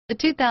The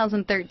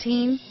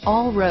 2013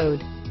 Allroad.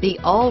 The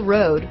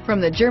Allroad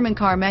from the German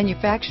car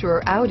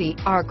manufacturer Audi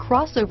are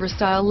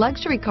crossover-style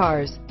luxury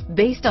cars.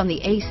 Based on the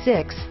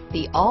A6,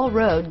 the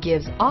Allroad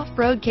gives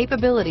off-road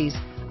capabilities,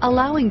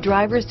 allowing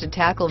drivers to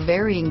tackle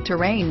varying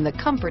terrain in the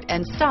comfort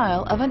and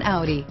style of an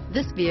Audi.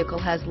 This vehicle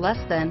has less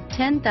than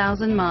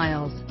 10,000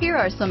 miles. Here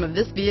are some of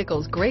this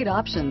vehicle's great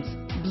options: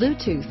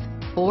 Bluetooth,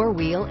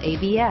 four-wheel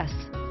ABS,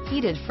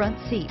 heated front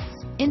seats,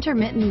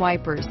 intermittent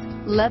wipers,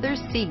 leather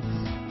seats,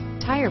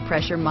 tire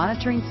pressure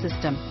monitoring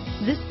system.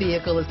 This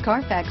vehicle is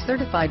Carfax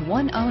certified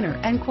one owner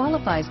and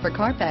qualifies for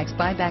Carfax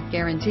buyback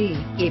guarantee.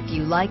 If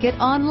you like it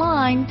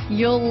online,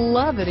 you'll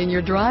love it in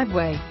your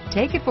driveway.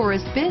 Take it for a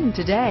spin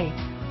today.